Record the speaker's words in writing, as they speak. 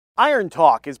Iron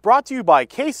Talk is brought to you by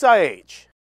Case IH.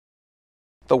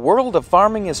 The world of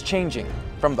farming is changing.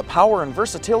 From the power and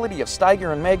versatility of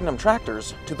Steiger and Magnum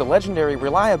tractors to the legendary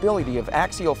reliability of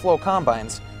axial flow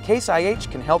combines, Case IH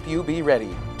can help you be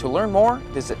ready. To learn more,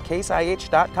 visit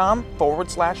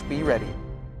caseih.com/be ready.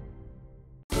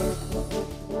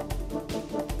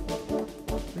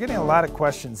 We're getting a lot of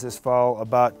questions this fall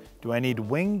about, do I need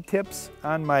wing tips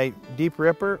on my deep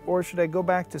ripper or should I go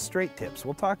back to straight tips?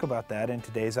 We'll talk about that in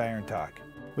today's Iron Talk.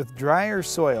 With drier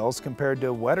soils compared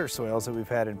to wetter soils that we've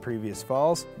had in previous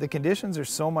falls, the conditions are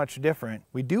so much different.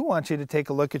 We do want you to take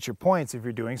a look at your points if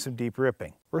you're doing some deep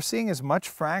ripping. We're seeing as much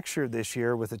fracture this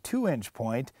year with a 2-inch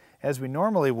point as we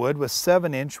normally would with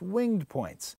 7-inch winged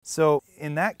points. So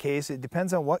in that case, it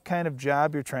depends on what kind of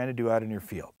job you're trying to do out in your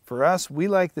field. For us, we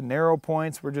like the narrow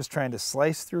points. We're just trying to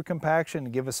slice through compaction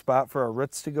and give a spot for our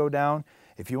roots to go down.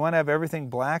 If you want to have everything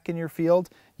black in your field,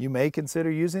 you may consider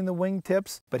using the wing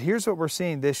tips, but here's what we're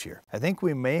seeing this year. I think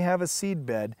we may have a seed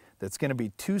bed that's going to be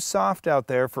too soft out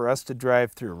there for us to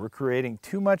drive through. We're creating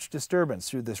too much disturbance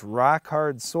through this rock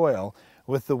hard soil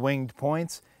with the winged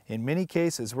points. In many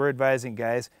cases, we're advising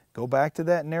guys, go back to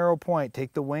that narrow point,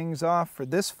 take the wings off for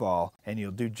this fall, and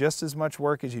you'll do just as much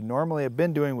work as you normally have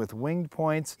been doing with winged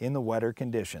points in the wetter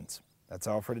conditions. That's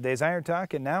all for today's Iron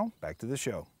Talk, and now back to the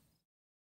show.